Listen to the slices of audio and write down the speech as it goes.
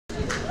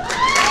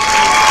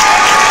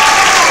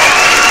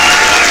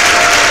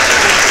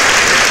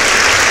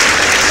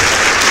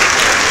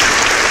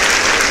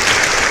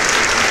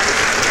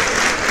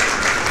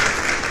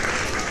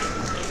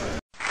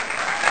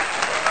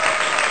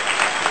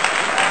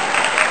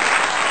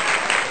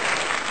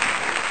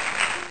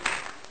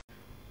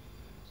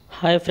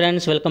Hi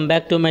friends, welcome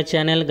back to my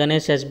channel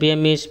Ganesh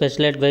SBME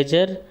Special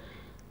Advisor.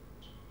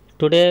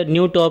 Today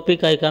new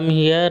topic I come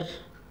here,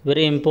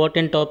 very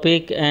important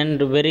topic and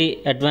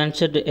very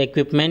advanced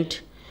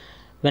equipment.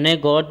 When I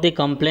got the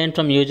complaint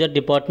from user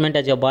department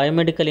as a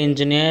biomedical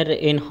engineer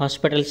in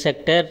hospital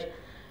sector,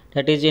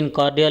 that is in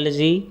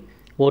cardiology,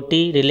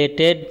 OT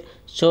related,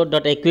 so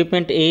that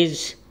equipment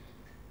is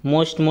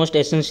most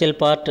essential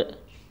part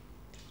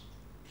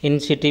in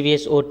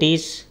CTVS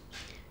OTs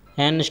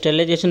and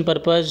sterilization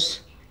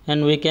purpose,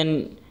 and we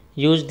can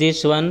use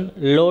this one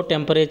low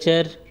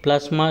temperature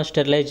plasma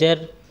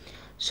sterilizer.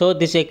 So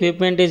this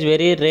equipment is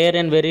very rare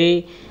and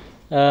very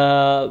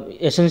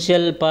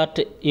essential part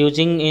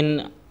using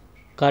in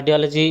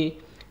cardiology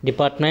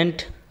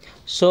department.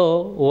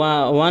 So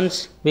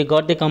once we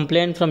got the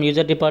complaint from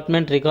user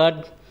department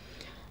regard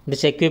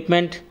this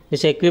equipment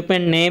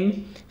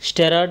name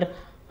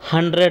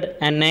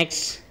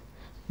STERRAD100NX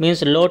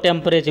means low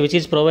temperature, which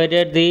is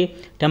provided the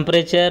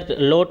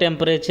low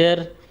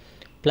temperature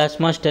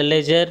plasma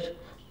sterilizer.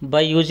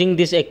 By using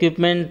this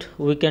equipment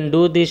we can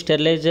do the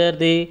sterilizer,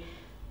 the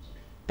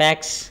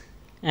packs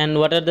and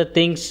what are the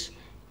things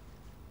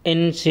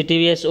in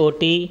CTVS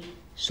OT,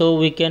 so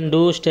we can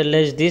do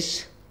sterilize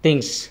these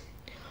things.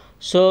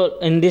 So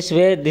in this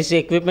way this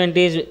equipment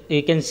is,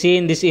 you can see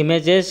in these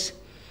images,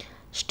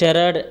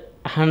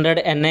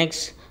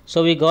 STERRAD100NX.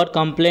 So we got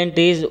complaint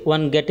is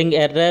one getting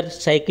error,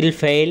 cycle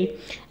fail,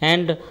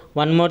 and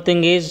one more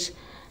thing is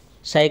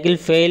cycle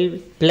fail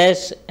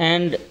plus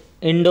and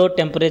indoor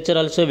temperature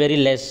also very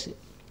less.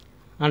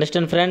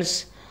 Understand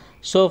friends?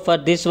 So for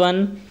this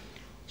one,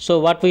 so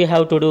what we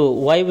have to do,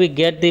 why we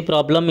get the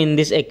problem in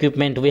this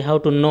equipment, we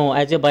have to know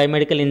as a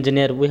biomedical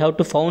engineer, we have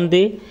to found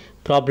the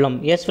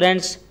problem. Yes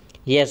friends,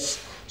 yes.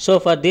 So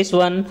for this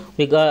one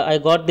I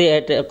got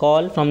the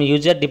call from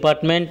user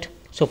department.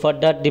 So for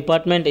that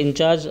department in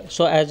charge,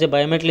 so as a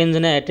biomedical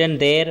engineer I attend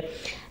there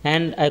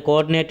and I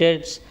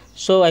coordinated.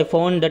 So I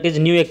found that is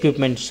new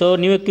equipment. So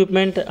new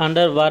equipment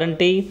under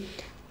warranty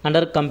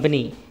under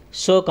company.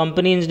 So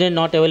company engineer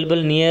not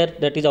available near,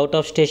 that is out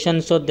of station.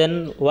 So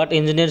then what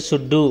engineer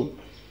should do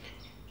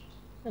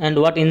and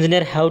what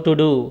engineer have to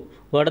do,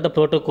 what are the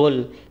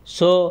protocol?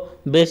 So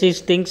basic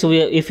things,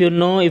 if you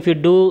know, if you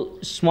do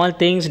small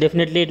things,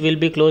 definitely it will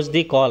be close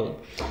the call,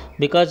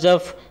 because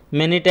of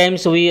many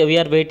times we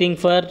are waiting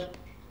for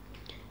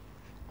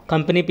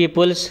company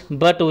peoples,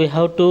 but we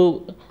have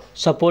to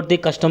support the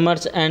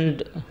customers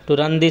and to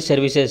run the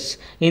services.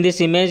 In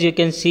this image you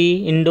can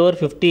see indoor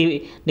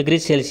 50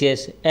 degrees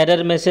Celsius,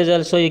 error message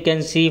also you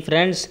can see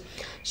friends.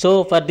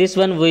 So for this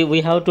one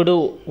we have to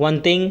do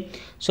one thing.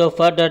 So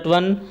for that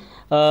one,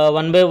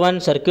 one by one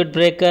circuit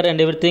breaker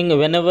and everything,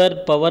 whenever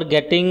power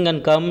getting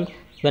and come,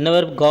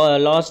 whenever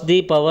lost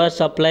the power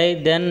supply,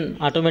 then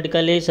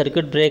automatically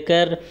circuit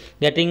breaker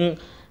getting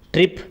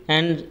trip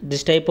and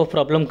this type of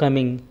problem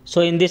coming.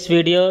 So in this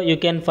video you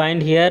can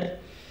find here.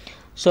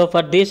 So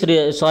for this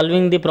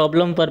solving the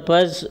problem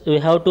purpose, we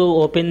have to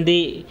open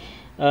the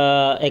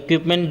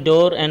equipment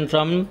door and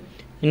from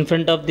in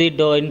front of the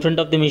door, in front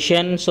of the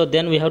machine. So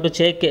then we have to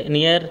check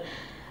near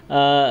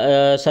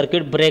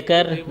circuit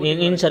breaker.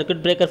 In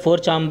circuit breaker 4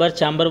 chambers,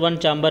 chamber 1,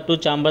 chamber 2,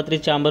 chamber 3,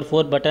 chamber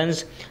 4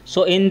 buttons.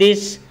 So in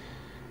this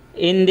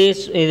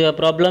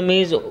problem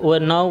is,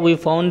 now we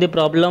found the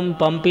problem,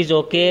 pump is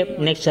okay,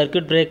 next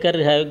circuit breaker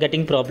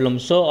getting problem.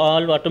 So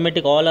all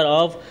automatic, all are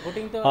off,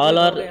 all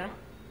are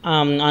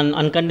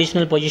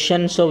unconditional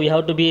position. So we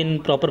have to be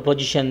in proper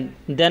position.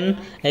 Then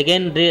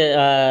again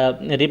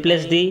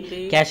replace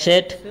the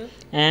cassette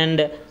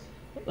and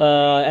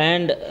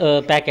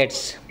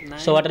packets.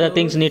 So what are the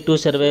things need to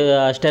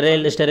sterile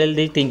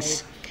the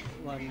things.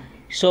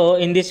 So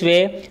in this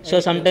way,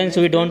 so sometimes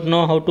we don't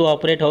know how to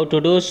operate, how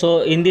to do.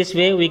 So in this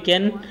way we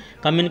can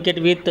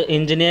communicate with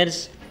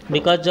engineers,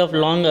 because of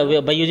long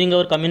by using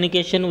our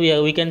communication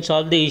we can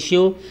solve the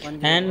issue,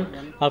 and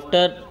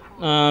after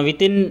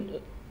within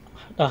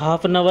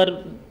half an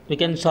hour we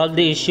can solve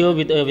the issue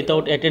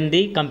without attend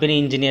the company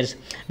engineers.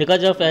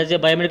 Because of as a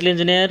biomedical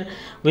engineer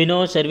we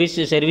know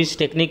service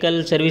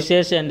technical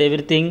services and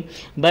everything,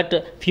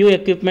 but few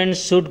equipments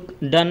should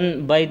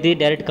done by the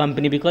direct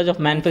company, because of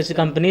manufacturing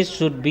companies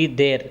should be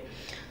there.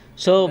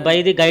 So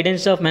by the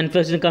guidance of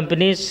manufacturing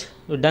companies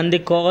we done the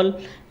call,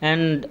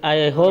 and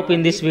I hope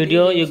in this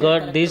video you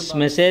got this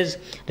message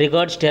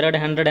regard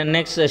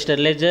STERRAD100NX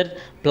sterilizer,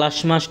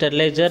 plasma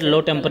sterilizer,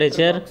 low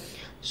temperature.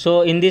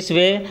 So in this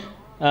way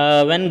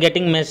when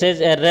getting message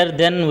error,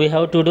 then we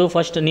have to do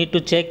first need to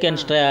check and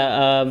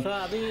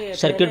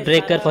circuit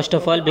breaker first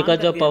of all,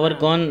 because of power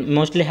gone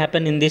mostly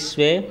happen in this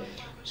way.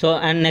 So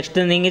and next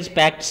thing is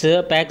packs,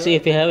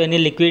 if you have any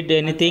liquid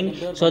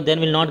anything, so then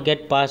will not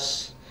get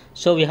pass.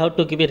 So we have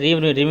to keep it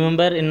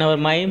remember in our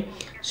mind.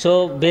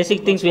 So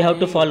basic things we have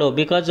to follow,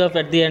 because of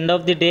at the end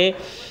of the day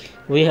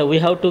we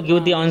have to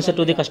give the answer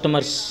to the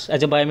customers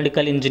as a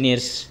biomedical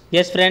engineers.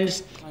 Yes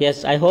friends,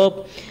 yes, I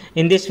hope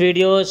in this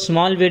video,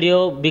 small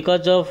video,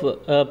 because of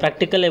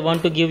practical I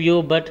want to give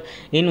you, but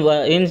in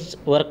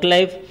work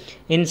life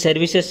in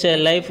services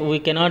life we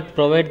cannot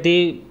provide the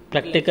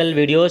practical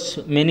videos,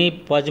 many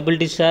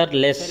possibilities are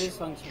less.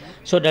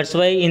 So that's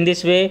why in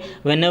this way,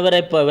 whenever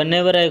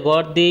I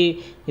got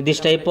this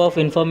type of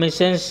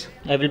informations,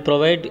 I will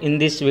provide in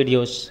these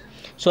videos.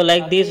 So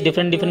like these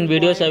different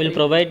videos I will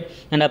provide,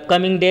 and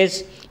upcoming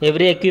days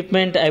every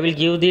equipment I will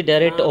give the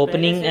direct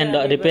opening and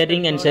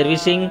repairing and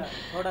servicing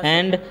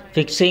and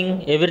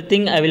fixing,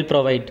 everything I will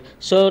provide.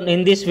 So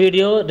in this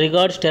video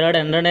regards STERRAD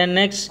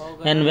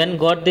 100NX, and when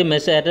got the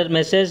error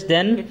message,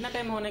 then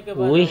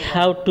we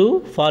have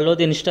to follow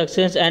the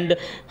instructions and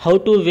how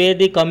to way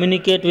the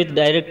communicate with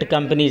direct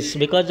companies,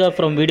 because of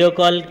from video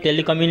call,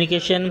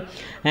 telecommunication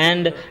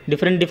and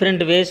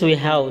different ways we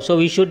have. So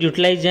we should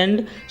utilize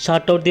and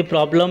sort out the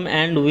problem,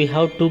 and we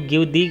have to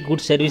give the good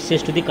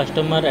services to the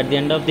customer. At the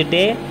end of the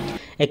day,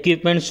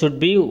 equipment should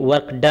be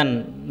work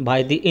done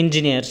by the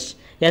engineers.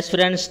 Yes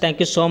friends, thank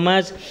you so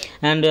much,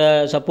 and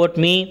support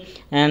me,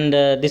 and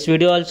this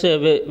video also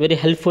very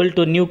helpful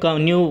to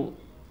new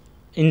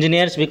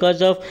engineers,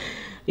 because of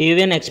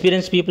even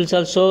experienced people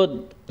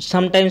also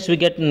sometimes we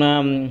get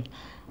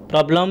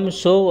problems.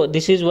 So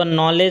this is one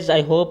knowledge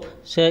I hope.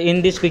 So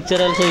in this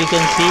picture also you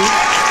can see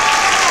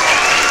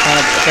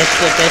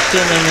test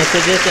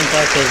messages and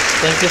process.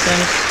 Thank you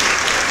friends.